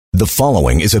The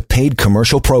following is a paid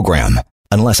commercial program.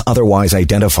 Unless otherwise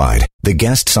identified, the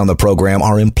guests on the program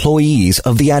are employees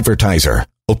of the advertiser.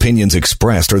 Opinions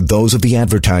expressed are those of the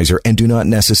advertiser and do not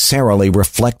necessarily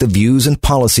reflect the views and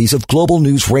policies of Global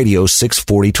News Radio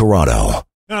 640 Toronto.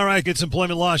 All right, it's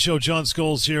Employment Law Show. John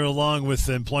Scholes here along with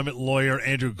employment lawyer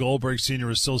Andrew Goldberg, Senior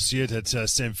Associate at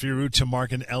Samfiru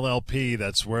Tamarkin LLP.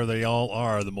 That's where they all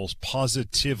are, the most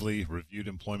positively reviewed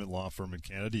employment law firm in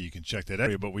Canada. You can check that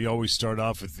out. But we always start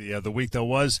off with the week that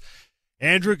was.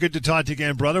 Andrew, good to talk to you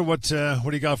again, brother. What do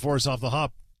you got for us off the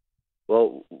hop?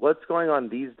 Well, what's going on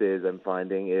these days, I'm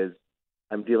finding, is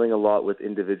I'm dealing a lot with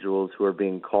individuals who are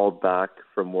being called back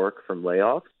from work from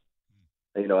layoffs.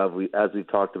 You know, as we've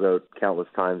talked about countless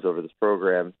times over this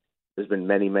program, there's been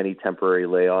many, many temporary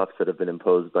layoffs that have been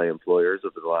imposed by employers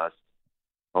over the last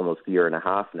almost year and a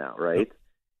half now, right?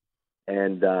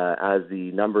 And as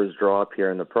the numbers drop here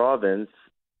in the province,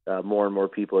 more and more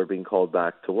people are being called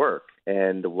back to work.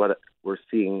 And what we're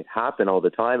seeing happen all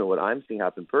the time, and what I'm seeing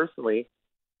happen personally,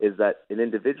 is that an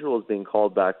individual is being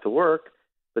called back to work,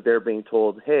 but they're being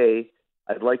told, hey,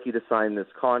 I'd like you to sign this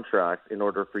contract in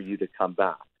order for you to come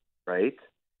back. Right?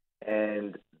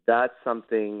 And that's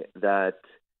something that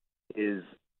is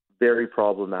very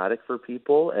problematic for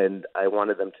people. And I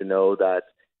wanted them to know that,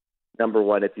 number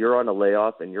one, if you're on a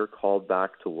layoff and you're called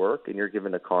back to work and you're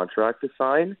given a contract to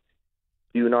sign,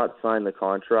 do not sign the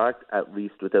contract, at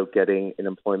least without getting an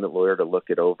employment lawyer to look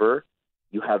it over.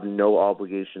 You have no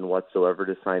obligation whatsoever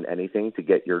to sign anything to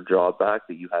get your job back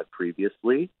that you had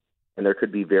previously. And there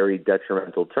could be very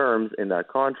detrimental terms in that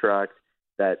contract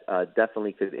that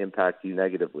definitely could impact you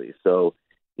negatively. So,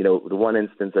 you know, the one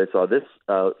instance I saw this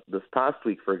past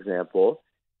week, for example,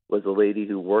 was a lady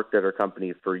who worked at her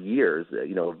company for years,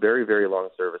 you know, a very, very long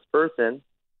service person.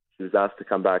 She was asked to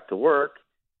come back to work,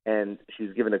 and she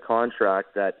was given a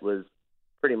contract that was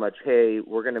pretty much, hey,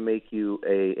 we're going to make you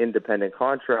a independent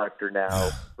contractor now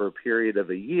for a period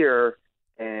of a year,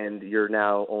 and you're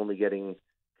now only getting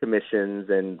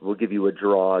commissions, and we'll give you a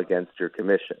draw against your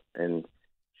commission. And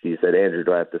she said, Andrew,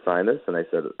 do I have to sign this? And I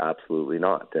said, absolutely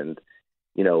not. And,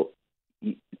 you know,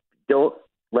 don't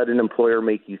let an employer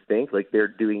make you think like they're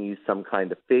doing you some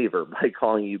kind of favor by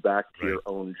calling you back to your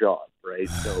own job, right?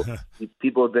 So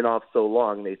people have been off so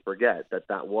long, they forget that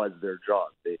that was their job.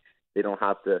 They don't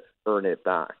have to earn it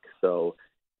back. So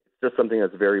it's just something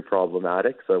that's very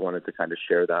problematic. So I wanted to kind of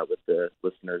share that with the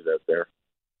listeners out there.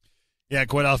 Yeah,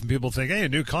 quite often people think, hey, a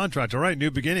new contract, all right,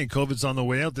 new beginning, COVID's on the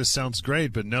way out, this sounds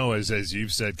great. But no, as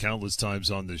you've said countless times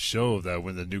on this show, that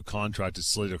when the new contract is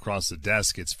slid across the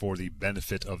desk, it's for the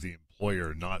benefit of the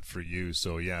employer, not for you.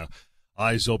 So, yeah,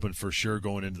 eyes open for sure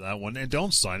going into that one. And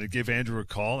don't sign it. Give Andrew a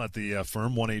call at the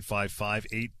firm,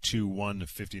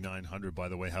 1-855-821-5900. By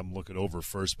the way, have him look it over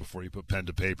first before you put pen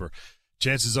to paper.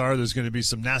 Chances are there's going to be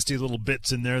some nasty little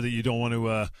bits in there that you don't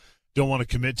want to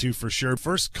commit to for sure.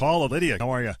 First call, Lydia. How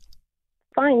are you?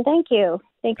 Fine, thank you.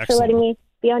 Thanks Excellent. for letting me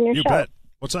be on your You show. bet.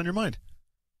 What's on your mind?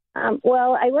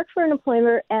 Well, I work for an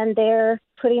employer, and they're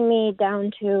putting me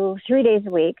down to 3 days a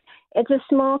week. It's a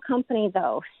small company,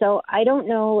 though, so I don't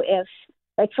know if,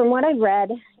 like from what I've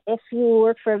read, if you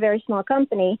work for a very small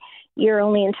company, you're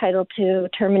only entitled to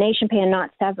termination pay and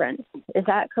not severance. Is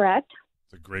that correct?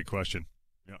 It's a great question.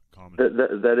 Yeah, comment.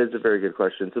 That is a very good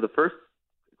question. So the first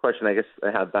question I guess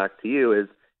I have back to you is,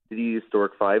 did you used to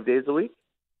work 5 days a week?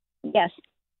 Yes.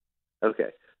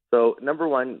 Okay. So number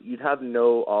one, you'd have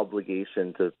no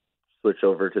obligation to switch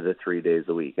over to the 3 days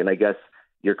a week. And I guess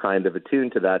you're kind of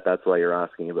attuned to that. That's why you're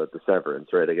asking about the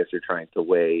severance, right? I guess you're trying to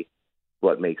weigh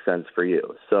what makes sense for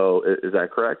you. So is that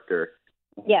correct? Or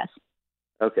Yes.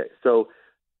 Okay. So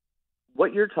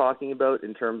what you're talking about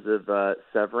in terms of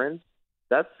severance,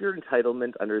 that's your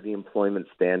entitlement under the Employment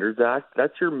Standards Act.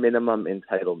 That's your minimum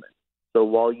entitlement. So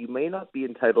while you may not be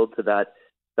entitled to that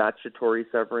statutory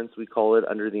severance, we call it,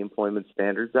 under the Employment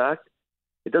Standards Act,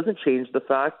 it doesn't change the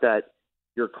fact that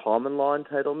your common law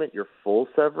entitlement, your full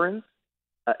severance,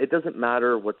 it doesn't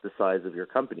matter what the size of your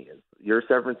company is. Your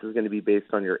severance is going to be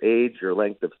based on your age, your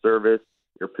length of service,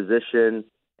 your position,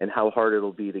 and how hard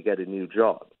it'll be to get a new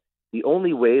job. The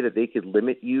only way that they could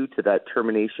limit you to that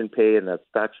termination pay and that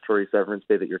statutory severance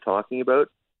pay that you're talking about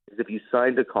is if you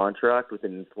signed a contract with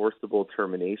an enforceable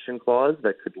termination clause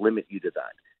that could limit you to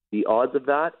that. The odds of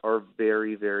that are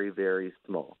very, very, very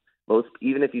small.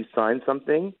 Even if you sign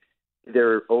something,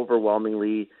 they're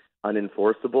overwhelmingly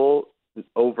unenforceable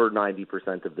over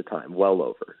 90% of the time, well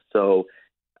over. So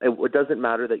it doesn't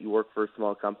matter that you work for a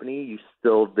small company. You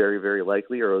still very, very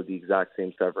likely are owed the exact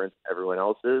same severance everyone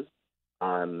else is,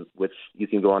 which you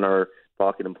can go on our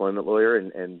Pocket Employment Lawyer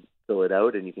and fill it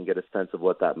out, and you can get a sense of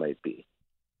what that might be.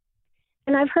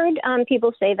 And I've heard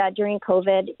people say that during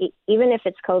COVID, even if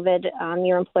it's COVID,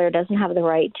 your employer doesn't have the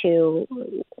right to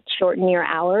shorten your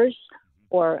hours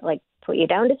or like put you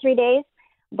down to 3 days.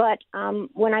 But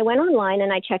when I went online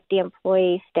and I checked the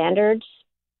employee standards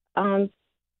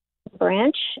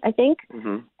branch, I think,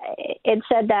 it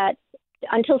said that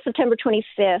until September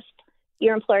 25th,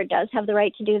 your employer does have the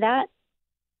right to do that.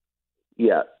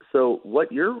 Yeah. So what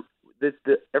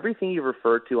everything you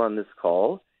refer to on this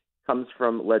call comes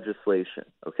from legislation,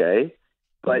 okay?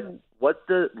 But what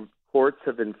the courts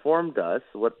have informed us,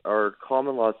 what our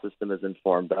common law system has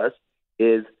informed us,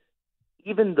 is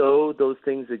even though those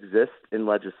things exist in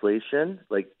legislation,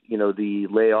 like, the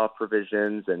layoff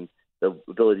provisions and the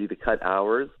ability to cut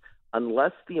hours,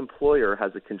 unless the employer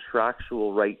has a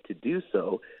contractual right to do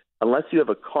so, unless you have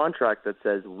a contract that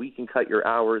says we can cut your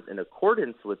hours in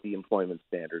accordance with the Employment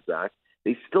Standards Act,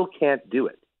 they still can't do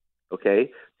it,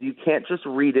 okay? So you can't just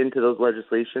read into those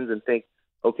legislations and think,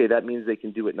 okay, that means they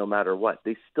can do it no matter what.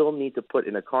 They still need to put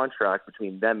in a contract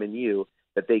between them and you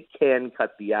that they can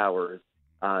cut the hours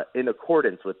in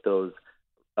accordance with those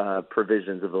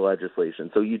provisions of the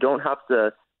legislation. So you don't have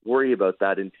to worry about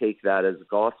that and take that as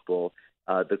gospel.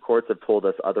 The courts have told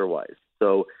us otherwise.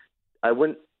 So I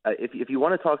wouldn't. If you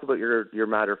want to talk about your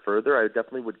matter further, I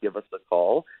definitely would give us a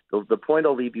call. The point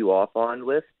I'll leave you off on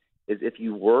with is if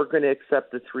you were going to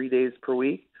accept the 3 days per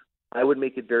week, I would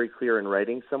make it very clear in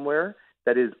writing somewhere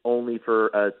that is only for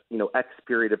a X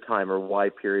period of time or Y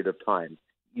period of time.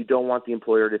 You don't want the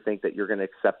employer to think that you're going to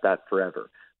accept that forever.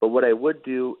 But what I would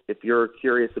do, if you're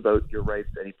curious about your rights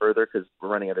any further, because we're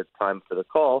running out of time for the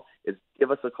call, is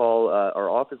give us a call, our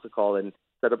office a call, and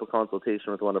set up a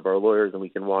consultation with one of our lawyers, and we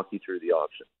can walk you through the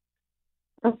options.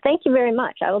 Well, thank you very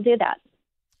much. I will do that.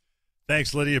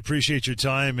 Thanks, Lydia. Appreciate your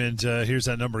time. And here's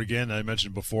that number again. I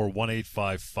mentioned before,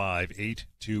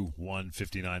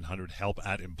 1-855-821-5900,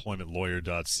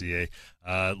 help@employmentlawyer.ca.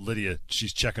 Lydia,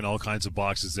 she's checking all kinds of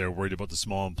boxes there, worried about the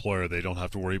small employer. They don't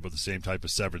have to worry about the same type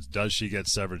of severance. Does she get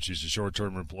severance? She's a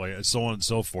short-term employee, and so on and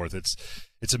so forth. It's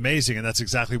amazing, and that's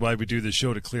exactly why we do this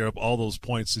show, to clear up all those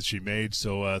points that she made.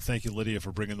 So thank you, Lydia,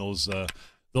 for bringing those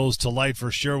to light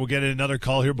for sure. We'll get another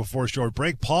call here before a short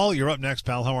break. Paul, you're up next,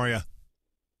 pal. How are you?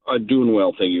 Doing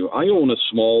well, thank you. I own a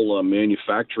small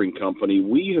manufacturing company.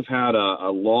 We have had a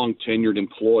long-tenured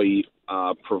employee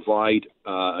provide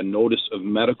a notice of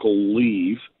medical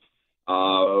leave,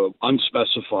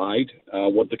 unspecified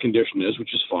what the condition is,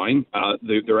 which is fine.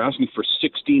 They're asking for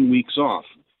 16 weeks off.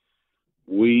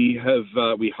 We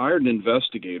hired an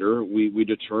investigator. We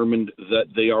determined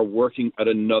that they are working at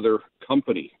another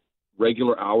company.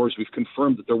 Regular hours. We've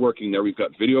confirmed that they're working there. We've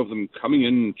got video of them coming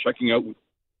in and checking out,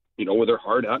 with their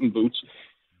hard hat and boots.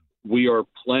 We are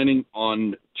planning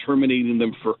on terminating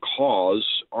them for cause.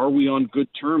 Are we on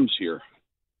good terms here?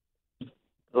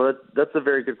 Well, that's a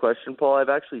very good question, Paul. I've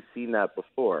actually seen that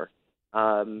before.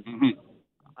 I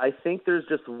think there's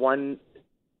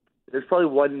probably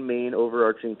one main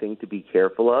overarching thing to be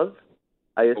careful of.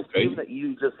 I assume that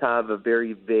you just have a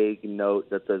very vague note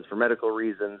that says, for medical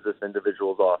reasons, this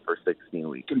individual's off for 16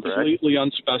 weeks. Completely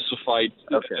unspecified.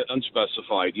 Okay.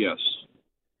 Unspecified, yes.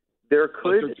 There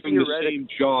could be the same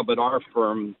job at our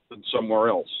firm than somewhere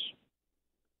else.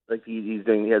 Like he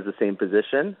has the same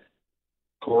position?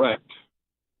 Correct.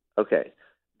 Okay.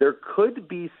 There could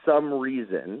be some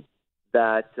reason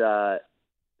that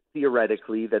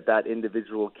theoretically that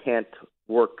individual can't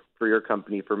work for your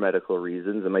company for medical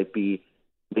reasons. It might be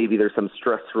maybe there's some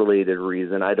stress-related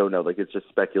reason. I don't know. Like, it's just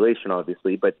speculation,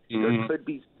 obviously. But there could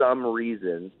be some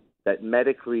reason that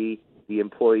medically the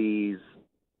employee's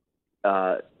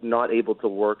not able to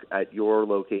work at your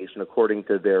location according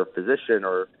to their physician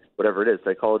or whatever it is,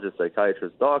 psychologist,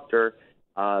 psychiatrist, doctor,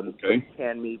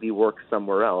 can maybe work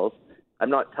somewhere else.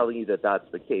 I'm not telling you that that's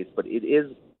the case, but it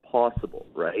is possible,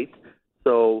 right?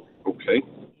 So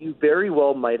you very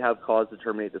well might have cause to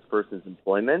terminate this person's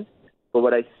employment, but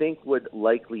what I think would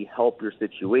likely help your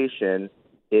situation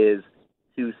is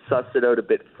to suss it out a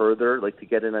bit further, like to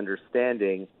get an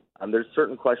understanding. There's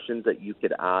certain questions that you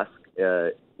could ask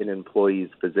an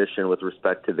employee's physician with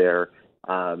respect to their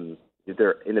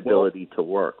inability to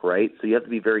work, right? So you have to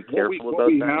be very careful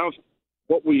about that.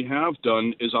 What we have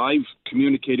done is I've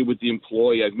communicated with the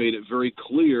employee. I've made it very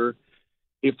clear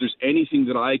if there's anything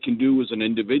that I can do as an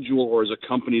individual or as a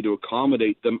company to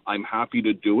accommodate them, I'm happy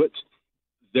to do it.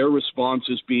 Their response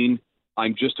has been,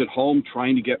 I'm just at home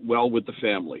trying to get well with the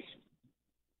family.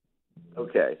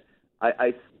 Okay.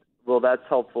 Well, that's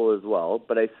helpful as well,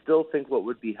 but I still think what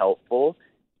would be helpful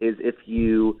is if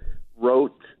you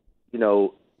wrote,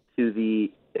 to the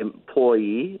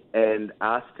employee and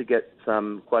asked to get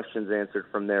some questions answered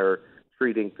from their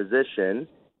treating physician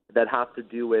that have to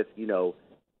do with,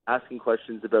 asking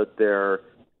questions about their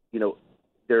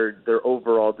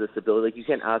overall disability. Like, you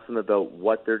can't ask them about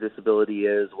what their disability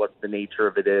is, what the nature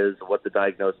of it is, what the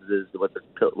diagnosis is,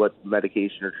 what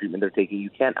medication or treatment they're taking. You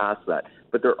can't ask that.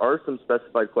 But there are some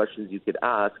specified questions you could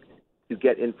ask to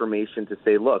get information to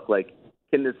say, look, like,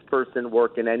 can this person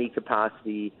work in any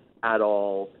capacity at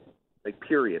all, like,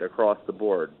 period, across the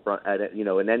board,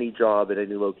 in any job, at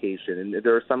any location? And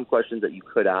there are some questions that you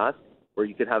could ask where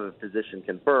you could have a physician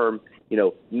confirm,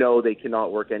 no, they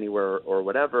cannot work anywhere or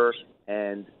whatever,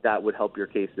 and that would help your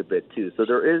case a bit too. So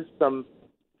there is some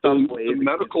ways. The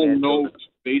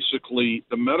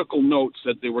medical note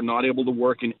said they were not able to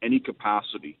work in any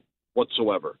capacity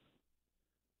whatsoever.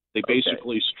 They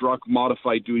basically struck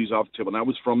modified duties off the table, and that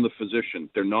was from the physician.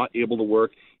 They're not able to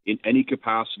work in any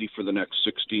capacity for the next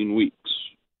 16 weeks.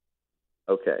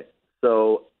 Okay.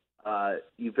 So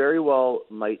you very well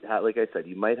might have, like I said,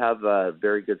 you might have a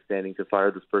very good standing to fire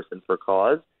this person for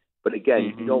cause. But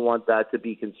again, you don't want that to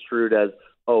be construed as,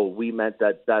 oh, we meant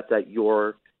that that's at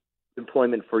your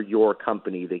employment for your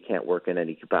company. They can't work in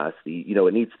any capacity.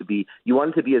 It needs to be, you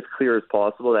want it to be as clear as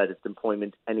possible that it's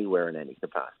employment anywhere in any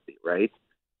capacity, right?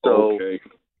 So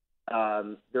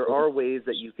there are ways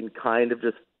that you can kind of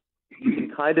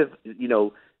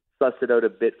suss it out a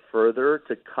bit further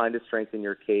to kind of strengthen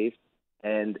your case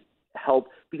and help,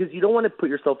 because you don't want to put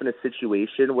yourself in a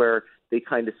situation where they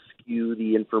kind of skew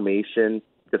the information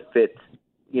to fit,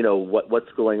 what's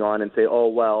going on and say, oh,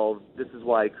 well, this is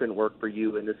why I couldn't work for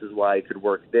you and this is why I could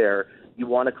work there. You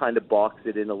want to kind of box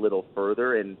it in a little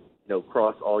further and,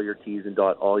 cross all your T's and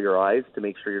dot all your I's to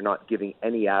make sure you're not giving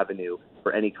any avenue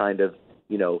for any kind of,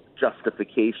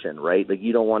 justification, right? Like,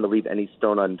 you don't want to leave any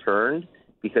stone unturned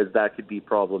because that could be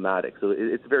problematic. So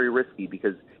it's very risky,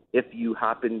 because if you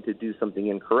happen to do something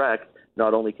incorrect,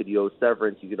 not only could you owe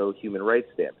severance, you could owe human rights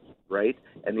damage, right?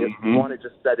 And you want to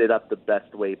just set it up the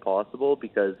best way possible,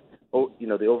 because,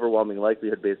 the overwhelming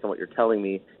likelihood, based on what you're telling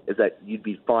me, is that you'd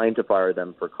be fine to fire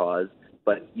them for cause,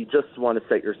 but you just want to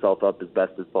set yourself up as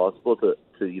best as possible to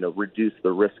reduce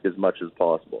the risk as much as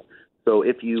possible. So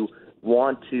if you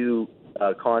want to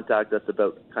contact us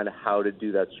about kind of how to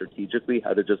do that strategically,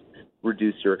 how to just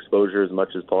reduce your exposure as much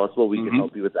as possible, we can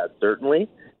help you with that, certainly.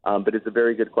 But it's a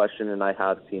very good question, and I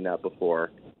have seen that before.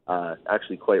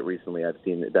 Actually, quite recently, I've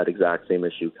seen that exact same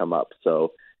issue come up.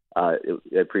 So I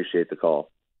appreciate the call.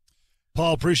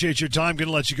 Paul, appreciate your time. Going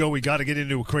to let you go. We got to get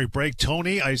into a quick break.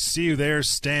 Tony, I see you there.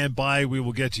 Stand by. We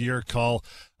will get to your call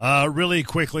really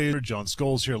quickly. John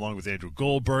Scholes here, along with Andrew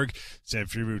Goldberg,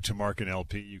 Samfiru Tamarkin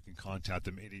LP. You can contact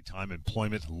them anytime.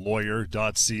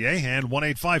 EmploymentLawyer.ca and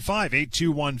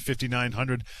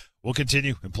 1-855-821-5900. We'll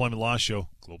continue. Employment Law Show,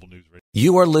 Global News Radio.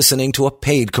 You are listening to a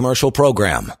paid commercial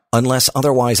program. Unless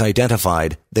otherwise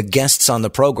identified, the guests on the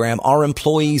program are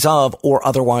employees of or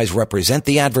otherwise represent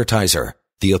the advertiser.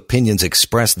 The opinions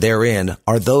expressed therein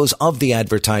are those of the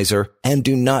advertiser and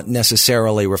do not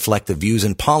necessarily reflect the views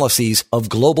and policies of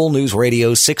Global News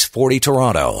Radio 640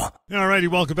 Toronto. All righty,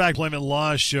 welcome back. Employment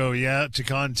Law Show. To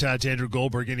contact Andrew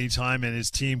Goldberg anytime and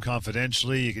his team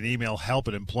confidentially, you can email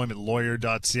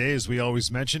help@employmentlawyer.ca, as we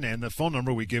always mention, and the phone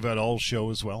number we give out all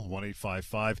show as well,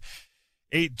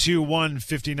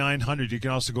 1-855-821-5900. You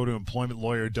can also go to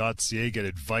employmentlawyer.ca, get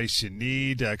advice you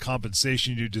need,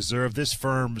 compensation you deserve. This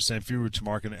firm, Samfiru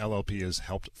Tamarkin LLP, has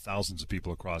helped thousands of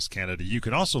people across Canada. You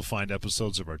can also find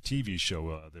episodes of our TV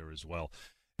show there as well.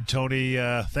 Tony,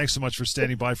 thanks so much for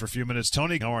standing by for a few minutes.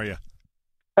 Tony, how are you?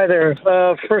 Hi there.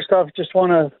 First off, just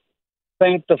want to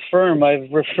thank the firm.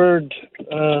 I've referred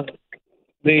the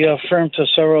firm to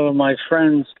several of my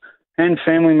friends and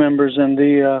family members, and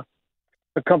the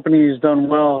company has done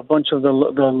well, a bunch of the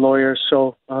lawyers.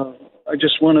 So I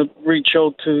just want to reach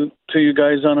out to you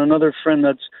guys on another friend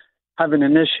that's having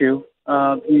an issue.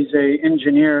 He's an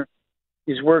engineer.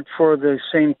 He's worked for the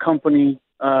same company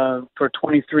for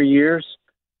 23 years.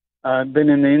 Been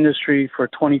in the industry for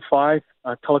 25,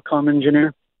 a telecom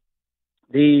engineer.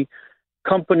 The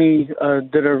company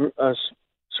did a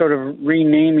sort of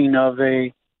renaming of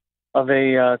a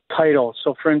title.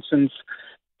 So, for instance,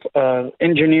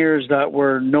 engineers that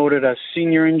were noted as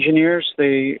senior engineers,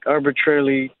 they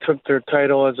arbitrarily took their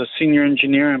title as a senior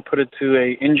engineer and put it to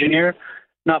a engineer,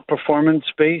 not performance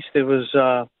based. It was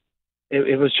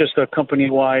just a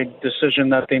company-wide decision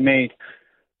that they made.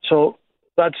 So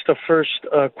that's the first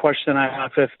question I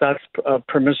have, if that's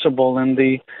permissible. And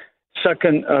the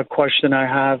second question I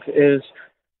have is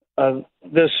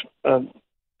this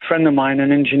friend of mine,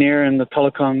 an engineer in the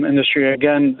telecom industry,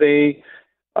 again, they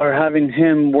are having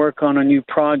him work on a new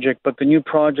project, but the new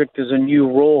project is a new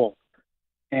role.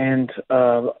 And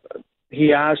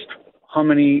he asked how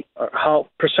many, how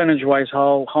percentage-wise,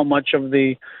 how much of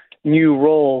the new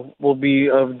role will be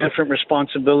of different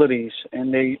responsibilities.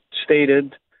 And they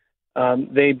stated,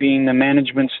 they being the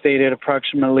management, stated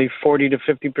approximately 40 to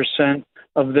 50%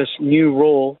 of this new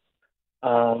role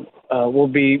will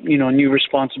be, new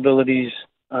responsibilities,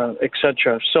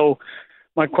 etc. So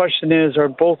my question is, are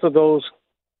both of those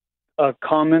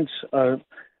comments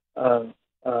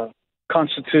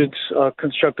constitutes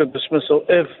constructive dismissal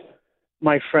if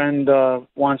my friend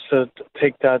wants to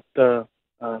take that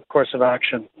course of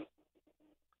action?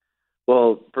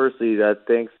 Well, firstly,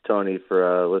 thanks, Tony,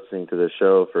 for listening to the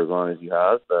show for as long as you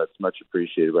have. That's much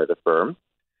appreciated by the firm.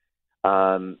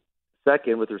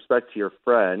 Second, with respect to your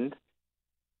friend,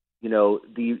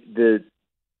 the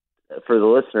for the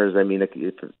listeners, I mean,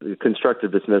 a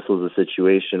constructive dismissal is a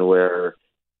situation where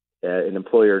an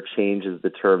employer changes the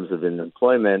terms of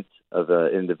employment of an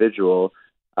individual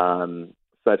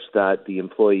such that the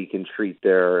employee can treat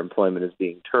their employment as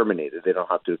being terminated. They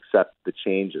don't have to accept the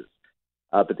changes.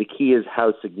 But the key is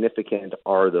how significant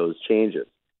are those changes.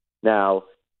 Now,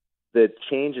 the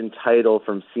change in title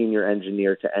from senior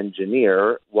engineer to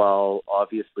engineer, while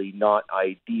obviously not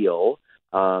ideal,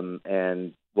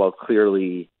 and while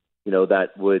clearly, that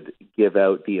would give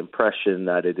out the impression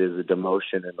that it is a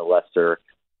demotion in a lesser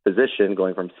position,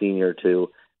 going from senior to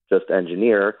just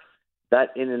engineer, that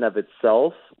in and of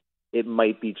itself, it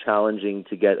might be challenging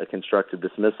to get a constructive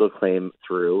dismissal claim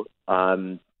through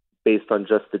based on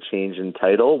just the change in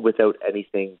title without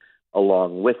anything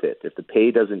along with it. If the pay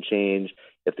doesn't change,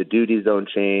 if the duties don't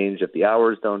change, if the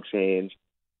hours don't change,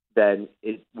 then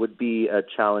it would be a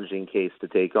challenging case to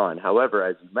take on. However,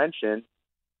 as you mentioned,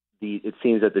 it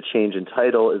seems that the change in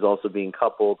title is also being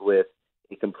coupled with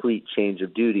a complete change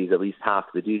of duties, at least half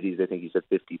the duties. I think you said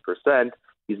 50%.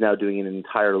 He's now doing an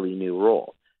entirely new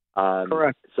role.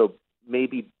 Correct. So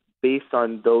maybe based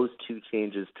on those two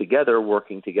changes together,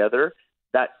 working together,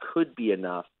 that could be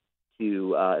enough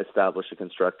to establish a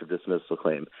constructive dismissal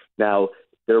claim. Now,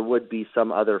 there would be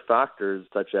some other factors,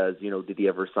 such as, did he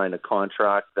ever sign a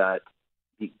contract that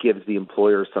gives the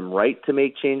employer some right to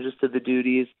make changes to the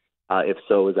duties? If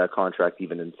so, is that contract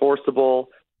even enforceable?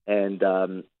 And,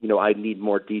 I need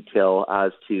more detail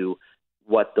as to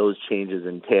what those changes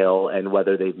entail and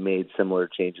whether they've made similar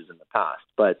changes in the past.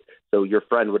 But so your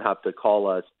friend would have to call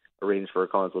us, arrange for a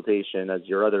consultation, as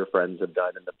your other friends have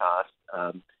done in the past,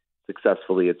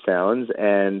 successfully it sounds,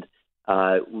 and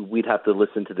we'd have to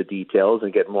listen to the details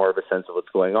and get more of a sense of what's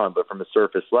going on. But from a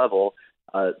surface level,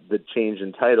 the change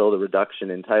in title, the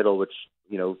reduction in title, which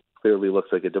clearly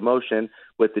looks like a demotion,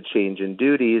 with the change in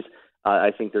duties,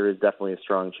 I think there is definitely a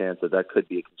strong chance that could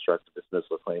be a constructive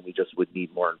dismissal claim. We just would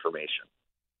need more information.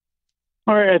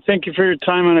 All right. I thank you for your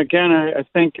time. And again, I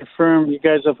thank your firm. You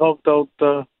guys have helped out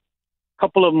a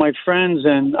couple of my friends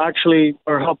and actually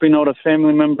are helping out a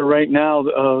family member right now.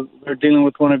 They're dealing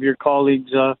with one of your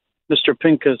colleagues, Mr.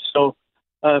 Pincus. So,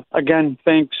 again,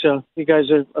 thanks. You guys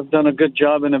have done a good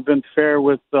job and have been fair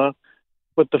with the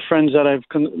friends that I've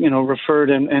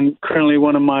referred and currently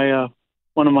one of my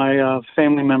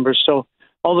family members. So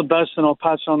all the best, and I'll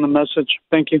pass on the message.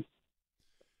 Thank you.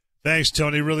 Thanks,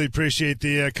 Tony. Really appreciate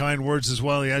the kind words as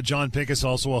well. Yeah, John Pincus,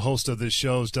 also a host of this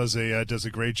show, does a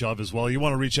great job as well. You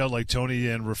want to reach out like Tony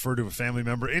and refer to a family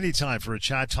member anytime for a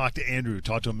chat. Talk to Andrew.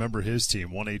 Talk to a member of his team.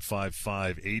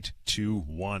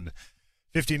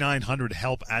 1-855-821-5900.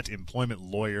 Help at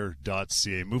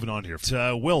employmentlawyer.ca. Moving on here.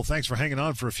 Will, thanks for hanging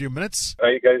on for a few minutes. How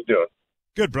you guys doing?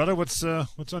 Good, brother. What's on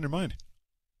your mind?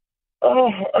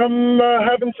 I'm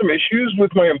having some issues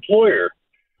with my employer.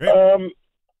 Great.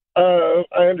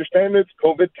 I understand it's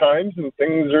COVID times and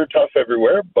things are tough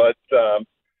everywhere, but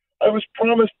I was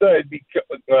promised that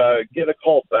I'd get a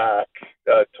call back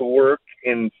to work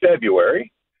in February.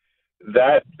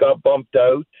 That got bumped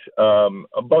out.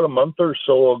 About a month or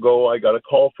so ago, I got a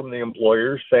call from the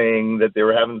employer saying that they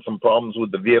were having some problems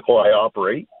with the vehicle I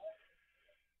operate.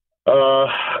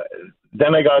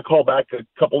 Then I got a call back a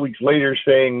couple weeks later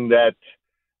saying that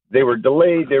they were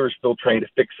delayed. They were still trying to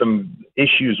fix some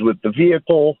issues with the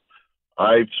vehicle.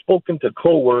 I've spoken to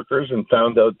coworkers and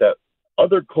found out that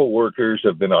other coworkers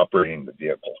have been operating the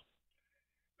vehicle.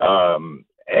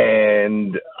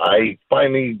 And I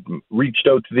finally reached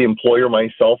out to the employer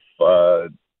myself 2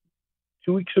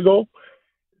 weeks ago.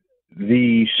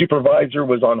 The supervisor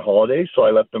was on holiday, so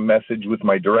I left a message with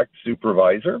my direct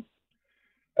supervisor.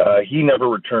 He never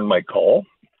returned my call.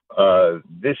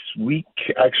 This week,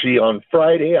 actually on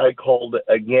Friday, I called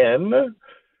again,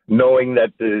 knowing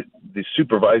that the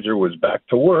supervisor was back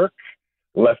to work,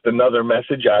 left another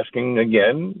message asking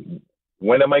again,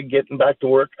 when am I getting back to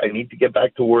work? I need to get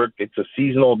back to work. It's a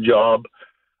seasonal job.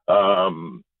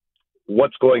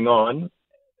 what's going on,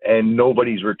 and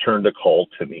nobody's returned a call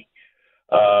to me.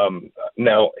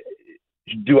 Now,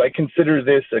 do I consider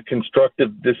this a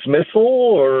constructive dismissal,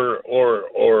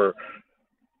 or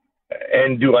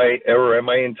am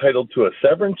I entitled to a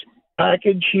severance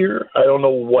package here? I don't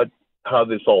know how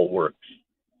this all works.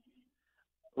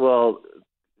 Well,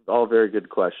 all very good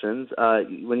questions.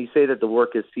 When you say that the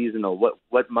work is seasonal,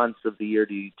 what months of the year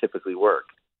do you typically work?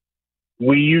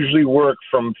 We usually work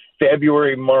from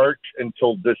February, March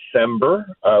until December.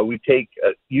 We take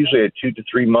usually a 2 to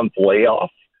 3 month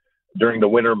layoff during the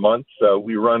winter months.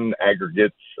 We run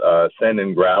aggregates, sand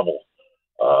and gravel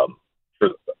for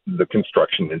the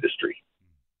construction industry.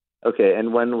 Okay,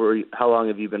 and how long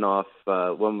have you been off?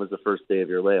 When was the first day of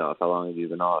your layoff? How long have you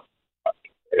been off?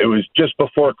 It was just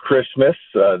before Christmas.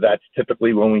 That's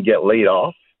typically when we get laid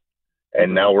off.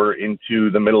 And now we're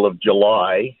into the middle of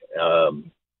July.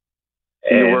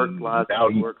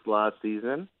 You worked last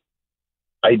season?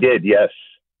 I did, yes.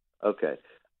 Okay.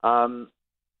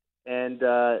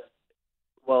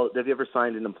 Well, have you ever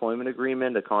signed an employment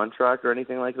agreement, a contract, or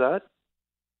anything like that?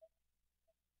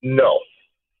 No.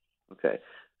 Okay.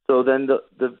 So then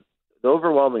the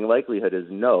overwhelming likelihood is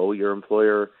no, your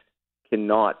employer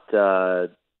cannot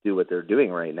do what they're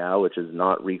doing right now, which is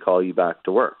not recall you back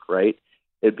to work, right?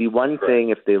 It'd be one thing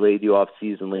if they laid you off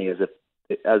seasonally as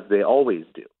they always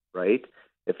do, right?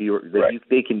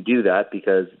 They can do that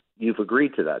because you've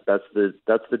agreed to that. That's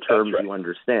the terms you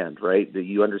understand, right? That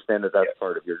you understand that that's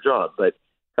part of your job. But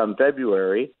come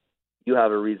February, you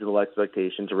have a reasonable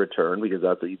expectation to return because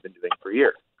that's what you've been doing for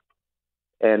years.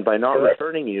 And by not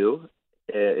returning you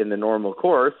in the normal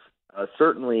course,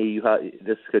 certainly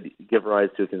this could give rise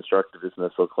to a constructive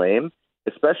dismissal claim,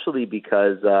 especially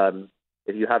because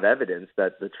if you have evidence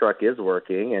that the truck is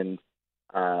working and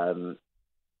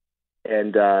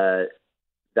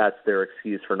that's their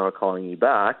excuse for not calling you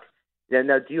back. And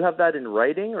now, do you have that in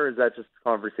writing, or is that just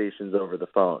conversations over the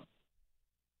phone?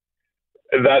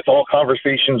 That's all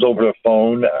conversations over the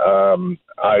phone.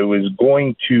 I was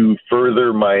going to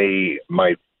further my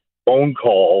phone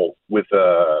call with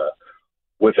a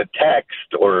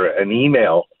text or an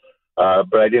email,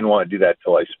 but I didn't want to do that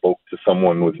till I spoke to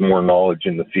someone with more knowledge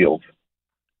in the field.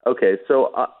 Okay,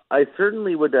 so I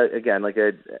certainly would, again,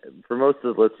 for most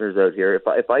of the listeners out here,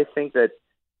 if I think that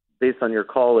based on your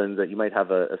call-ins that you might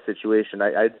have a situation,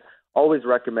 I'd always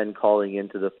recommend calling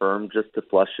into the firm just to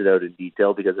flush it out in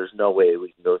detail, because there's no way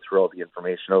we can go through all the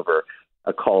information over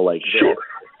a call like this.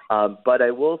 But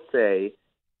I will say,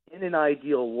 in an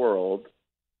ideal world,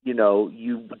 you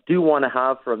do want to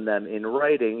have from them in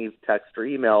writing, text or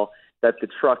email, that the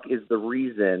truck is the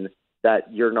reason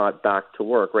that you're not back to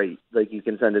work, right? Like you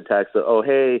can send a text,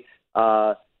 hey,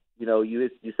 you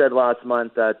said last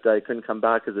month that I couldn't come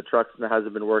back because the truck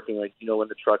hasn't been working. When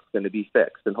the truck's going to be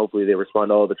fixed? And hopefully they respond,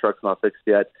 the truck's not fixed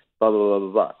yet, blah, blah, blah,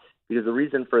 blah, blah. Because the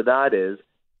reason for that is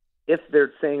if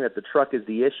they're saying that the truck is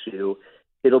the issue,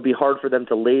 it'll be hard for them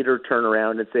to later turn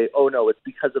around and say, oh, no, it's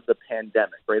because of the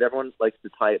pandemic, right? Everyone likes to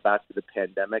tie it back to the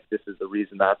pandemic. This is the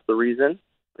reason, that's the reason.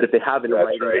 But if they have in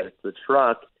writing that it's the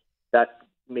truck, that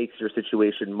makes your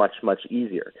situation much, much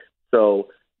easier. So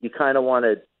you kind of want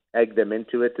to egg them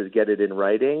into it to get it in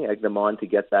writing, egg them on to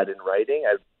get that in writing.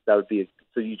 That would be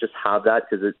so you just have that,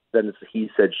 because then it's he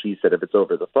said, she said if it's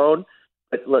over the phone.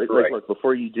 But look,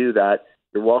 before you do that,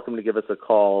 you're welcome to give us a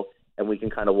call, and we can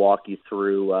kind of walk you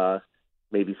through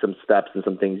maybe some steps and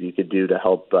some things you could do to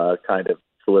help kind of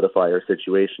solidify your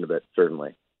situation a bit,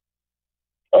 certainly.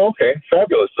 Okay,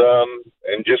 fabulous.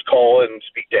 And just call and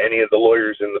speak to any of the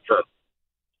lawyers in the firm.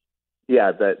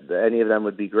 Yeah, any of them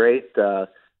would be great.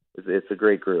 It's a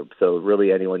great group, so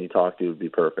really anyone you talk to would be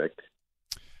perfect.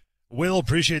 Will,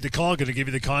 appreciate the call. Going to give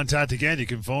you the contact again. You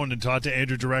can phone and talk to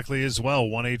Andrew directly as well,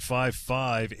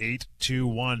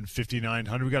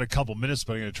 1-855-821-5900. We got a couple minutes,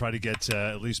 but I'm going to try to get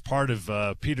at least part of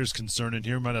Peter's concern in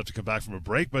here. Might have to come back from a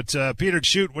break, but Peter,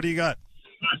 shoot, what do you got?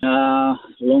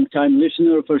 Long-time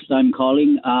listener, first-time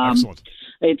calling. Excellent.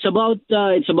 It's about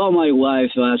my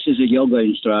wife. She's a yoga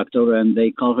instructor, and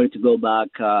they call her to go back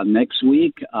next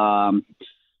week.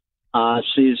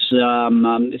 She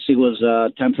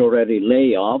was temporary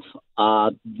layoff.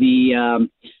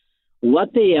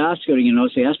 What they ask her,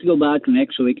 she has to go back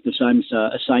next week to sign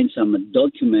some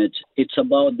documents. It's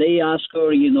about, they ask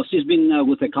her, she's been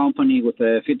with a company, with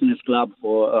a fitness club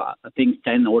for, I think,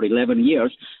 10 or 11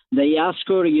 years. They ask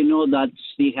her, that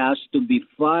she has to be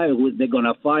fired. They're going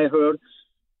to fire her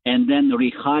and then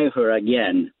rehire her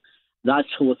again. That's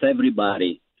with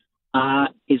everybody.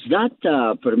 Is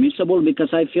that permissible?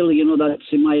 Because I feel, that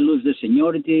she might lose the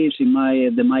seniority.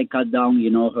 They might cut down,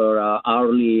 her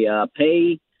hourly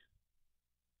pay.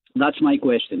 That's my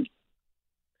question.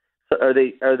 Are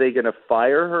they going to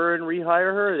fire her and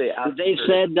rehire her? Or they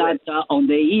said that on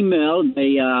the email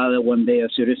when they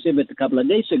received it a couple of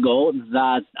days ago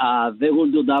that they will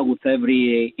do that with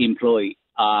every employee.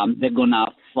 They're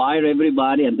gonna fire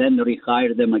everybody and then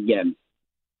rehire them again.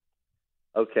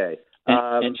 Okay.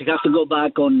 And she has to go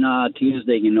back on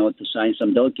Tuesday, to sign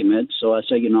some documents. So I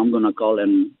said, I'm gonna call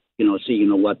and see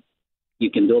what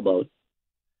you can do about it.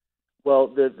 Well,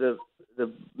 the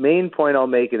main point I'll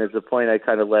make, and it's a point I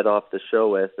kind of led off the show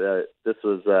with, this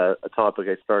was a topic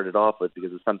I started off with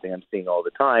because it's something I'm seeing all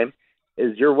the time,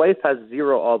 is your wife has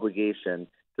zero obligation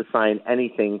to sign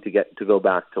anything to go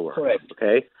back to work. Correct.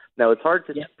 Okay? Now, it's hard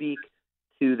to speak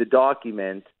to the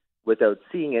document without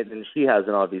seeing it, and she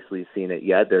hasn't obviously seen it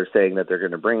yet. They're saying that they're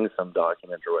going to bring some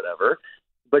document or whatever,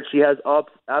 but she has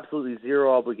absolutely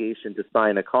zero obligation to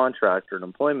sign a contract or an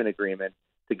employment agreement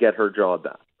to get her job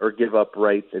back or give up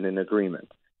rights in an agreement.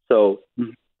 So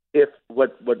if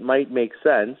what might make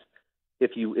sense,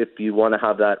 if you want to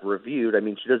have that reviewed, I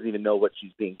mean, she doesn't even know what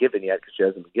she's being given yet because she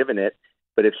hasn't been given it.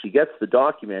 But if she gets the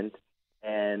document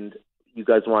and you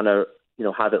guys want to,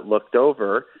 have it looked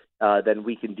over, then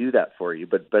we can do that for you.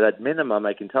 But at minimum,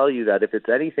 I can tell you that if it's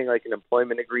anything like an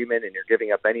employment agreement and you're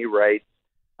giving up any rights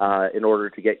in order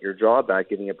to get your job back,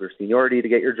 giving up your seniority to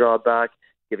get your job back,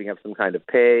 giving up some kind of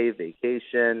pay,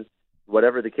 vacation,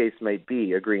 whatever the case might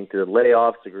be, agreeing to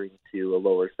layoffs, agreeing to a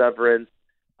lower severance,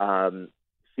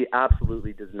 she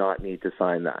absolutely does not need to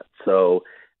sign that. So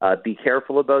be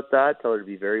careful about that. Tell her to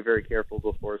be very, very careful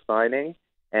before signing.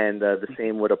 And the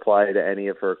same would apply to any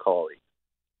of her colleagues.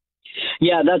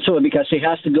 Yeah, that's right, because she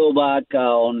has to go back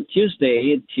on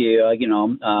Tuesday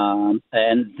to,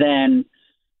 and then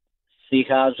she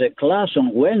has a class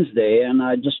on Wednesday, and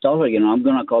I just told her, I'm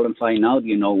going to call and find out,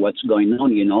 what's going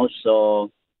on,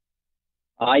 So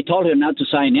I told her not to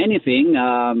sign anything,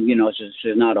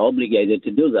 she's not obligated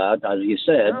to do that, as you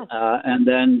said. No. And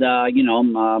then, I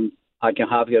can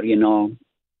have her,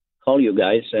 call you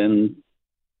guys and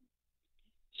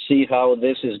see how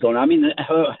this is going. I mean,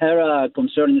 her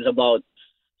concern is about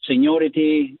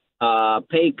seniority,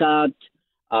 pay cut,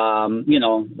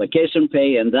 vacation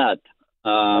pay and that.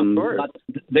 But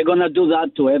they're going to do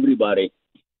that to everybody.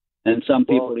 And some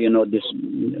people, they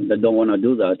don't want to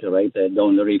do that, right? They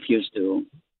don't refuse to.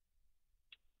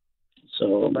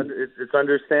 So it's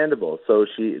understandable. So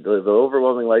the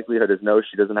overwhelming likelihood is no,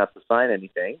 she doesn't have to sign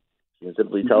anything. She can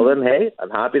simply tell them, hey,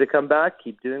 I'm happy to come back,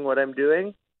 keep doing what I'm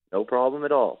doing, no problem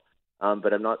at all.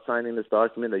 But I'm not signing this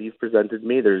document that you've presented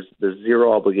me. There's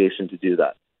zero obligation to do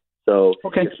that. So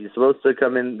if she's supposed to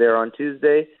come in there on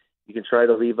Tuesday, you can try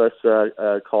to leave us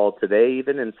a call today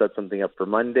even and set something up for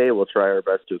Monday. We'll try our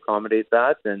best to accommodate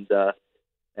that, and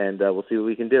we'll see what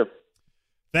we can do.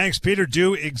 Thanks, Peter.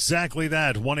 Do exactly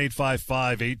that.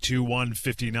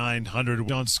 1-855-821-5900.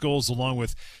 John Scholes along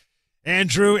with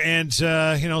Andrew and,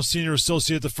 senior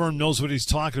associate at the firm, knows what he's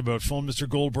talking about. Phone Mr.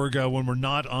 Goldberg when we're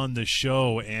not on the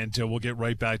show, and we'll get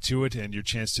right back to it and your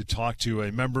chance to talk to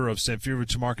a member of Samfiru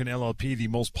Tumarkin LLP, the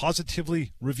most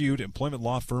positively reviewed employment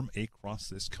law firm across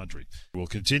this country. We'll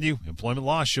continue Employment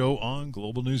Law Show on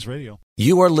Global News Radio.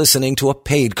 You are listening to a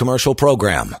paid commercial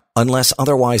program. Unless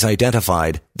otherwise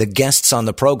identified, the guests on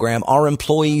the program are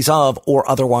employees of or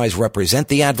otherwise represent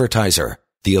the advertiser.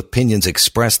 The opinions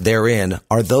expressed therein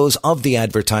are those of the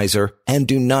advertiser and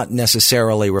do not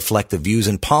necessarily reflect the views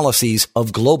and policies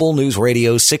of Global News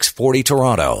Radio 640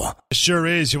 Toronto. Sure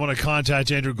is. You want to contact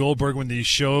Andrew Goldberg when the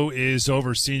show is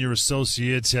over. Senior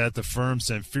associate at the firm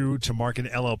Samfiru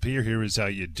Tumarkin LLP. Here is how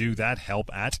you do that.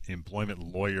 Help at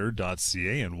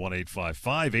employmentlawyer.ca and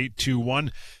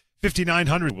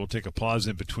 1-855-821-5900. We'll take a pause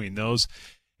in between those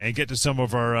and get to some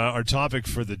of our topic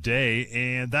for the day,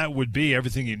 and that would be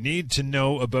everything you need to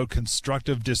know about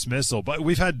constructive dismissal. But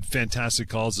we've had fantastic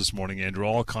calls this morning, Andrew,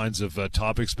 all kinds of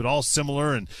topics, but all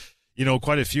similar, and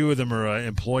quite a few of them are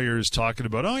employers talking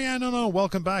about,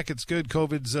 welcome back, it's good,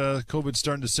 COVID's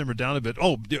starting to simmer down a bit.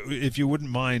 Oh, if you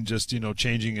wouldn't mind just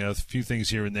changing a few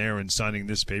things here and there and signing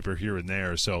this paper here and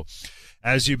there. So,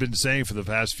 as you've been saying for the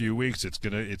past few weeks, it's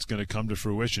gonna come to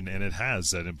fruition, and it has.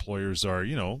 That employers are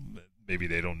maybe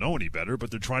they don't know any better, but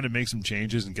they're trying to make some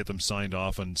changes and get them signed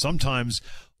off. And sometimes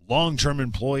long-term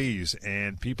employees,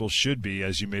 and people should be,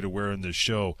 as you made aware in this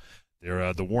show,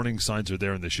 the warning signs are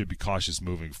there, and they should be cautious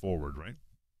moving forward, right?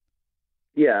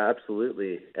 Yeah,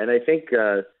 absolutely. And I think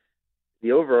the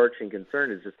overarching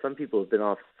concern is that some people have been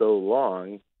off so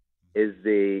long is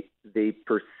they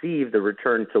perceive the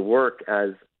return to work as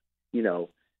a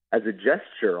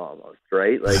gesture almost,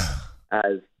 right? Like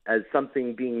as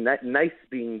something being nice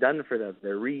being done for them.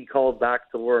 They're recalled back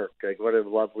to work. Like, what a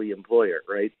lovely employer,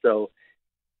 right? So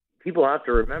people have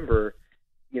to remember,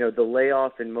 the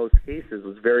layoff in most cases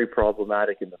was very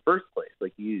problematic in the first place.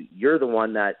 Like you're the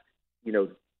one that,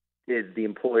 did the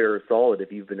employer a solid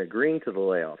if you've been agreeing to the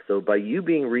layoff. So by you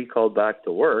being recalled back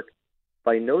to work,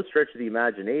 by no stretch of the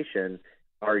imagination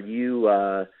are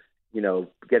you,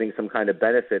 getting some kind of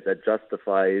benefit that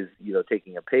justifies,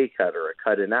 taking a pay cut or a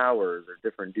cut in hours or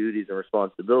different duties and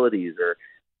responsibilities or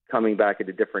coming back at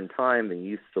a different time than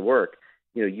you used to work.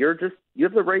 You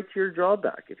have the right to your job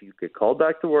back. If you get called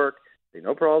back to work, say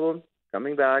no problem,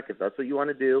 coming back if that's what you want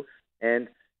to do, and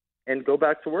go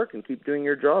back to work and keep doing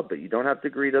your job. But you don't have to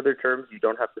agree to other terms. You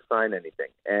don't have to sign anything.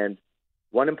 And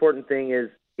one important thing is,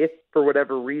 if for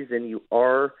whatever reason you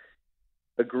are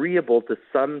agreeable to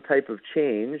some type of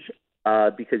change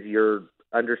because you're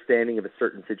understanding of a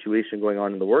certain situation going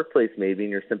on in the workplace maybe,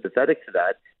 and you're sympathetic to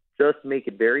that, just make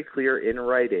it very clear in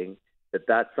writing that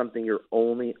that's something you're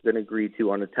only going to agree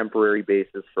to on a temporary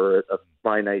basis for a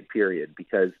finite period,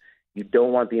 because you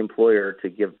don't want the employer to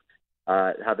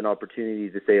have an opportunity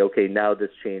to say, okay, now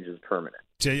this change is permanent.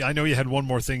 Jay, I know you had one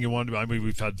more thing you wanted to. I mean,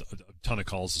 we've had a ton of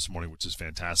calls this morning, which is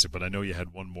fantastic, but I know you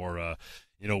had one more,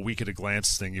 week at a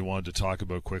glance thing you wanted to talk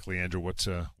about quickly. Andrew, what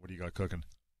do you got cooking?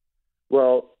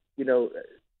 Well,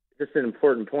 just an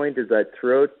important point is that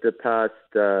throughout the past,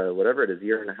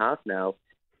 year and a half now,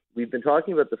 we've been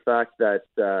talking about the fact that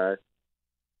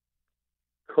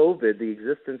COVID, the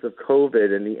existence of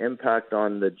COVID and the impact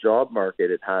on the job market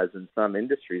it has in some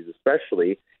industries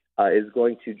especially, is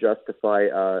going to justify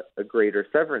a greater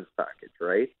severance package,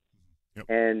 right? Yep.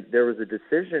 And there was a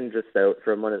decision just out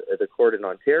from the court in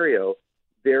Ontario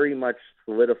very much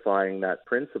solidifying that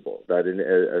principle, that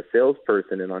a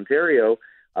salesperson in Ontario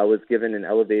was given an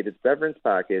elevated severance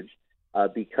package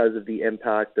because of the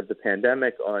impact of the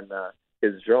pandemic on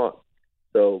his job.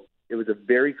 So it was a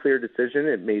very clear decision.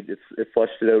 It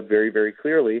flushed it out very, very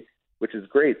clearly, which is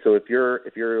great. So if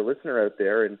you're a listener out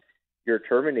there and you're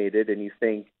terminated and you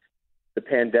think the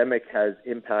pandemic has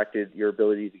impacted your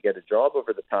ability to get a job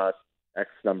over the past X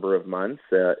number of months,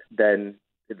 then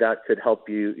that could help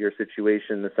your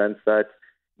situation in the sense that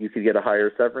you could get a higher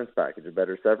severance package, a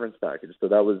better severance package. So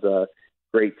that was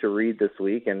great to read this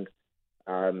week, and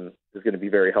is going to be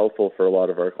very helpful for a lot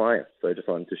of our clients. So I just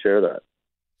wanted to share that.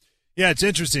 Yeah, it's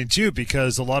interesting, too,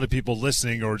 because a lot of people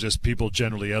listening, or just people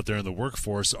generally out there in the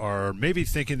workforce, are maybe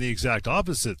thinking the exact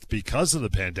opposite because of the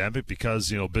pandemic,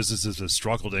 because, businesses have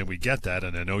struggled, and we get that,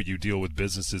 and I know you deal with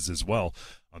businesses as well.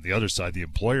 On the other side, the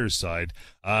employer's side,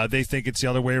 they think it's the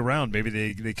other way around. Maybe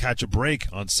they catch a break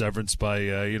on severance by,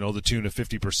 the tune of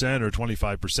 50% or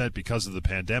 25% because of the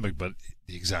pandemic, but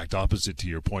the exact opposite to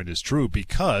your point is true,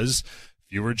 because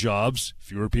fewer jobs,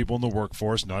 fewer people in the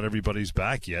workforce, not everybody's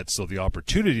back yet, so the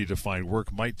opportunity to find work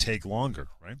might take longer,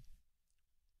 right?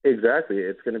 Exactly.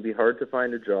 It's going to be hard to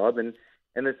find a job. And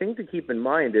the thing to keep in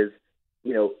mind is,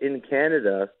 in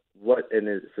Canada,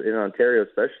 in Ontario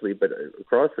especially, but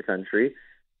across the country,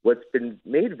 what's been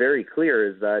made very clear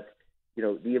is that,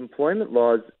 the employment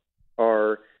laws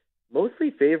are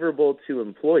mostly favorable to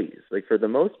employees, like for the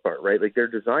most part, right? Like they're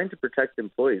designed to protect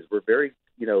employees. We're very,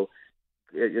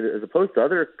 as opposed to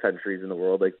other countries in the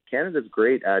world, like Canada's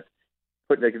great at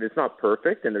putting, like, it's not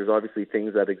perfect, and there's obviously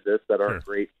things that exist that aren't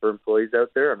great for employees out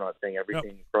there. I'm not saying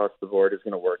everything across the board is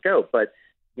going to work out, but,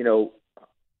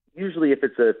 usually if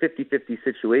it's a 50-50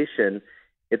 situation,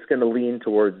 it's going to lean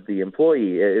towards the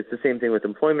employee. It's the same thing with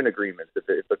employment agreements. If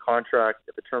the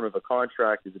term of a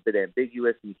contract is a bit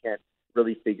ambiguous and you can't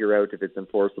really figure out if it's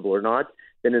enforceable or not,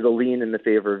 then it'll lean in the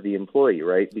favor of the employee,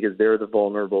 right? Because they're the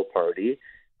vulnerable party.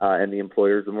 And the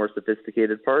employer is the more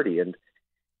sophisticated party. And,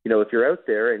 if you're out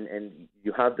there and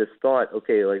you have this thought,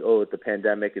 okay, like, it's the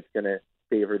pandemic, it's going to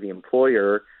favor the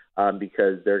employer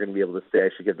because they're going to be able to say, I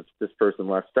should give this person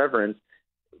less severance.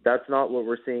 That's not what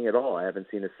we're seeing at all. I haven't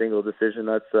seen a single decision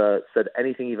that's said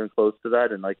anything even close to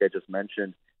that. And like I just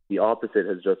mentioned, the opposite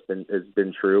has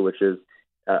been true, which is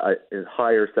a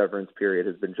higher severance period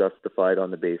has been justified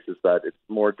on the basis that it's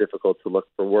more difficult to look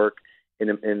for work.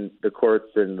 In the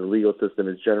courts and the legal system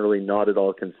is generally not at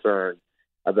all concerned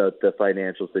about the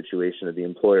financial situation of the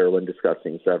employer when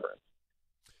discussing severance.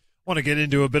 I want to get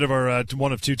into a bit of our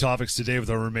one of two topics today with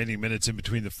our remaining minutes in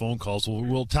between the phone calls.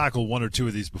 We'll tackle one or two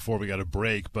of these before we got a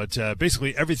break, but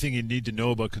basically everything you need to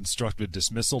know about constructive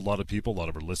dismissal. A lot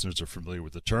of our listeners are familiar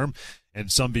with the term,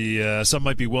 and some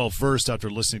might be well versed after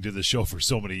listening to the show for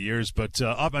so many years. But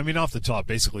off the top,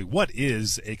 basically, what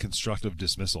is a constructive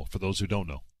dismissal for those who don't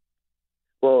know?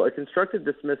 Well, a constructive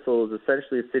dismissal is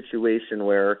essentially a situation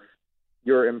where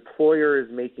your employer is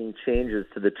making changes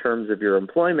to the terms of your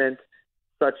employment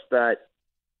such that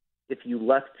if you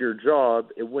left your job,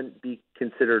 it wouldn't be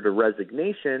considered a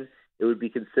resignation. it would be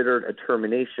considered a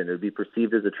termination. It would be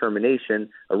perceived as a termination,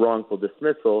 a wrongful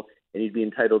dismissal, and you'd be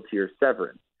entitled to your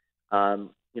severance. In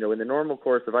the normal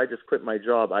course, if I just quit my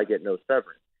job, I get no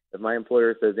severance. If my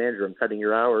employer says, Andrew, I'm cutting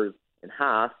your hours in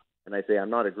half, and I say, I'm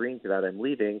not agreeing to that, I'm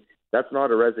leaving, that's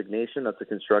not a resignation, that's a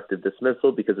constructive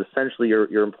dismissal, because essentially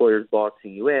your employer's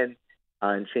boxing you in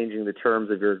and changing the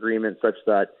terms of your agreement such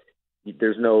that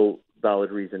there's no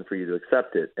valid reason for you to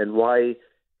accept it. And why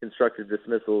constructive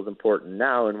dismissal is important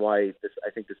now, and why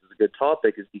I think this is a good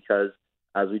topic, is because,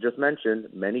 as we just mentioned,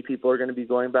 many people are going to be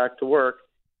going back to work,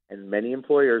 and many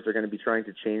employers are going to be trying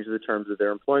to change the terms of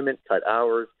their employment, cut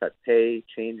hours, cut pay,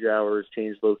 change hours,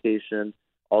 change location,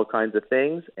 all kinds of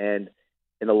things. And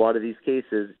in a lot of these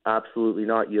cases, absolutely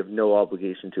not. You have no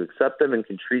obligation to accept them and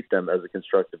can treat them as a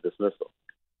constructive dismissal.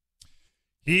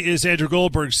 He is Andrew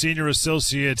Goldberg, Senior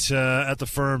Associate at the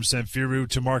firm Samfiru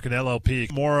Tumarkin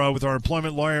LLP. More with our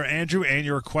employment lawyer, Andrew, and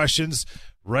your questions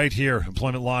right here.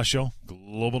 Employment Law Show,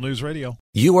 Global News Radio.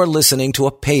 You are listening to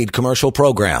a paid commercial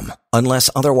program.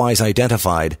 Unless otherwise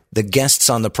identified, the guests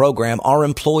on the program are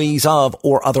employees of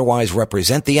or otherwise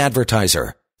represent the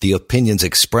advertiser. The opinions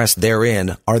expressed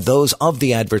therein are those of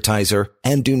the advertiser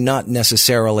and do not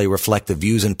necessarily reflect the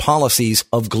views and policies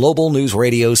of Global News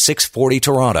Radio 640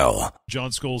 Toronto. John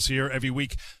Scholes here every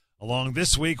week, along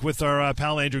this week with our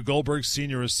pal Andrew Goldberg,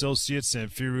 Senior Associate,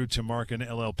 Samfiru Tumarkin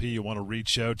LLP. You want to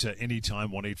reach out anytime,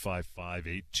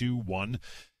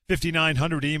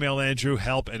 1-855-821-5900. Email Andrew,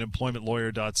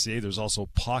 help@employmentlawyer.ca. There's also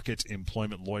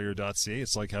pocketemploymentlawyer.ca.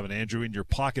 It's like having Andrew in your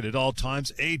pocket at all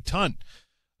times. A ton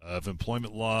of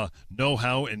employment law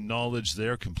know-how and knowledge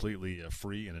there, completely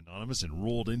free and anonymous, and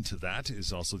rolled into that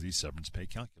is also the severance pay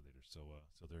calculator. So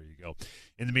there you go.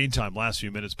 In the meantime, last few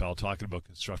minutes, pal, talking about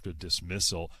constructive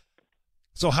dismissal.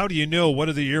 So how do you know, what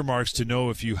are the earmarks to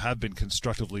know if you have been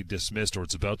constructively dismissed or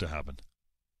it's about to happen?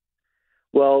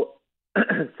 Well,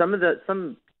 some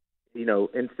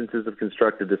instances of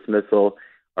constructive dismissal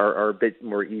are a bit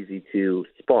more easy to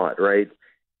spot, right?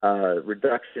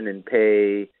 Reduction in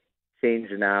pay,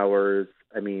 change in hours.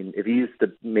 I mean, if you used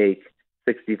to make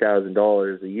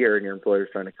 $60,000 a year and your employer's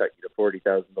trying to cut you to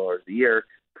 $40,000 a year,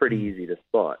 pretty easy to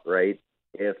spot, right?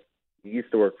 If you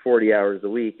used to work 40 hours a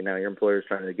week and now your employer's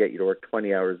trying to get you to work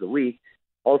 20 hours a week,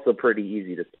 also pretty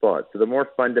easy to spot. So the more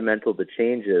fundamental the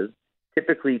changes,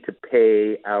 typically to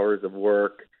pay, hours of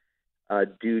work,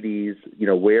 duties,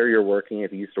 where you're working.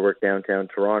 If you used to work downtown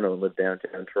Toronto and live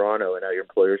downtown Toronto and now your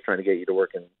employer's trying to get you to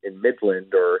work in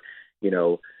Midland or,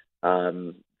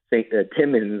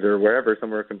 Timmins or wherever,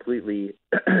 somewhere completely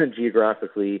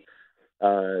geographically,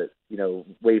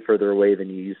 way further away than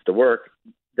you used to work,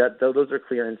 those are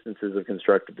clear instances of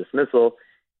constructive dismissal.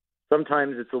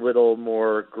 Sometimes it's a little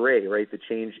more gray, right? The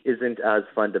change isn't as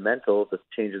fundamental. The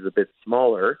change is a bit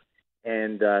smaller.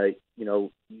 And,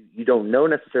 you don't know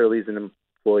necessarily as an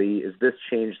employee, is this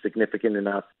change significant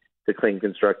enough to claim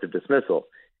constructive dismissal?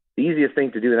 The easiest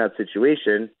thing to do in that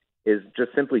situation is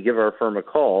just simply give our firm a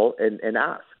call and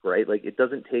ask, right? Like, it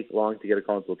doesn't take long to get a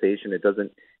consultation.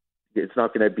 It's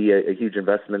not going to be a huge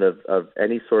investment of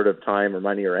any sort of time or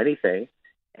money or anything.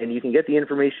 And you can get the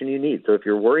information you need. So if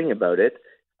you're worrying about it,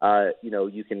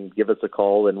 you can give us a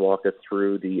call and walk us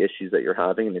through the issues that you're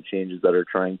having and the changes that are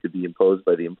trying to be imposed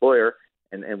by the employer,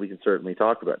 and we can certainly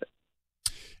talk about it.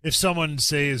 If someone,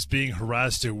 say, is being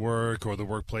harassed at work or the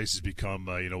workplace has become,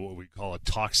 what we call a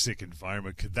toxic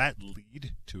environment, could that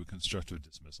lead to a constructive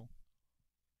dismissal?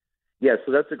 Yeah,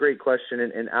 so that's a great question,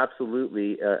 and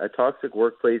absolutely, a toxic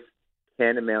workplace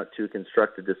can amount to a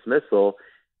constructive dismissal.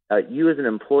 You as an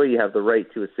employee have the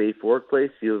right to a safe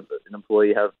workplace. You as an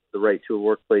employee have the right to a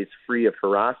workplace free of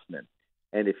harassment.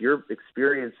 And if you're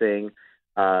experiencing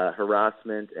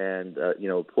harassment and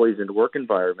poisoned work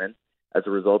environment as a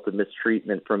result of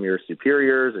mistreatment from your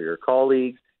superiors or your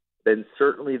colleagues, then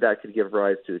certainly that could give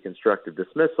rise to a constructive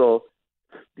dismissal.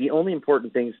 The main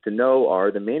important things to know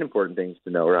are,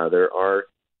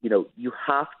 you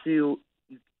have to,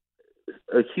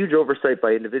 a huge oversight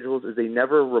by individuals is they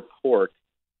never report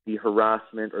the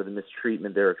harassment or the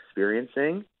mistreatment they're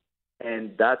experiencing.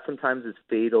 And that sometimes is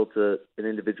fatal to an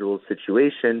individual's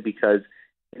situation, because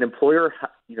an employer,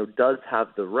 does have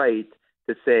the right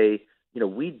to say,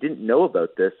 we didn't know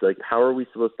about this. Like, how are we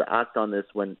supposed to act on this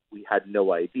when we had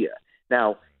no idea?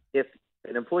 Now, if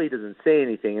an employee doesn't say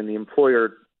anything and the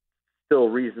employer still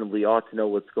reasonably ought to know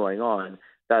what's going on,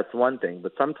 that's one thing.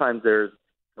 But sometimes there's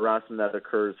harassment that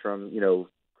occurs from,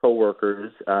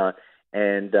 coworkers,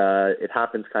 and it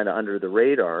happens kind of under the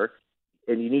radar.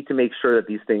 And you need to make sure that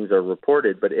these things are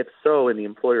reported. But if so, and the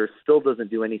employer still doesn't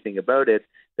do anything about it,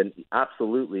 then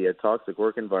absolutely a toxic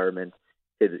work environment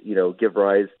could, give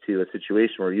rise to a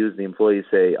situation where you as the employee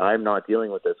say, I'm not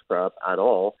dealing with this crap at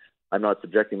all. I'm not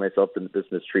subjecting myself to this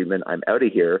mistreatment. I'm out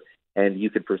of here. And you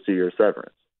could pursue your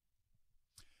severance.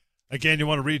 Again, you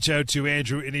want to reach out to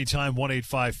Andrew anytime,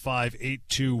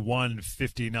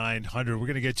 1-855-821-5900. We're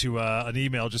going to get to an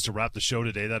email just to wrap the show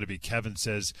today. That'll be Kevin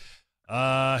says,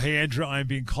 hey, Andrew, I'm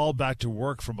being called back to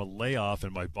work from a layoff,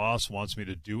 and my boss wants me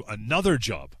to do another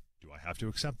job. Do I have to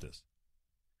accept this?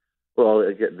 Well,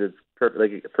 it's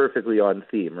perfectly on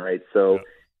theme, right? So,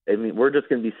 yeah. I mean, we're just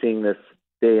going to be seeing this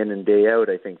day in and day out,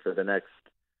 I think, for the next,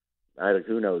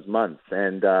 who knows, months.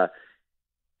 And the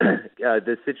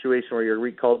situation where you're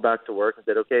recalled back to work and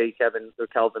said, okay, Kevin or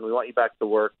Calvin, we want you back to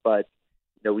work, but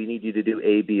we need you to do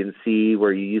A, B, and C,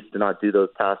 where you used to not do those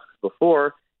tasks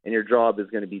before, and your job is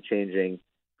going to be changing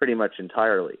pretty much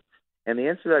entirely. And the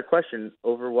answer to that question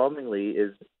overwhelmingly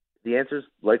is the answer is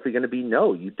likely going to be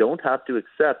no. You don't have to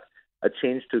accept a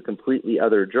change to a completely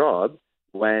other job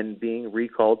when being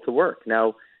recalled to work.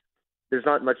 Now, there's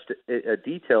not much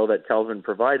detail that Calvin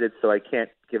provided, so I can't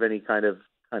give any kind of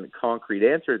concrete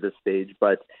answer at this stage,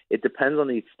 but it depends on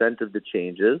the extent of the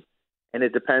changes, and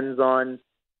it depends on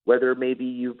whether maybe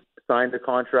you've signed a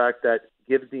contract that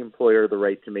gives the employer the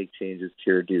right to make changes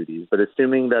to your duties. But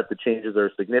assuming that the changes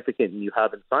are significant and you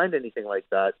haven't signed anything like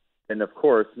that, then of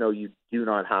course, no, you do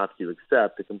not have to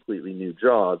accept a completely new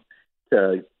job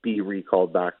to be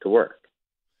recalled back to work.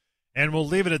 And we'll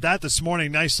leave it at that this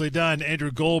morning. Nicely done.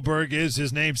 Andrew Goldberg is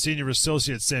his name, Senior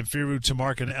Associate, Samfiru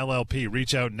Tumarkin LLP.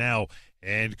 Reach out now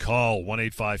and call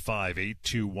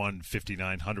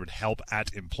 1-855-821-5900,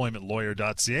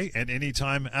 help@employmentlawyer.ca, and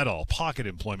anytime at all,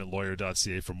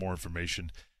 pocketemploymentlawyer.ca for more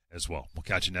information as well. We'll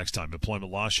catch you next time.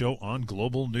 Employment Law Show on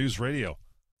Global News Radio.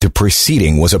 The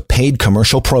preceding was a paid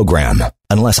commercial program.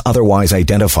 Unless otherwise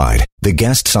identified, the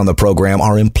guests on the program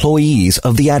are employees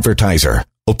of the advertiser.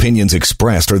 Opinions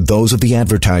expressed are those of the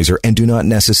advertiser and do not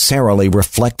necessarily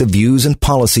reflect the views and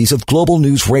policies of Global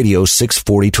News Radio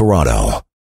 640 Toronto.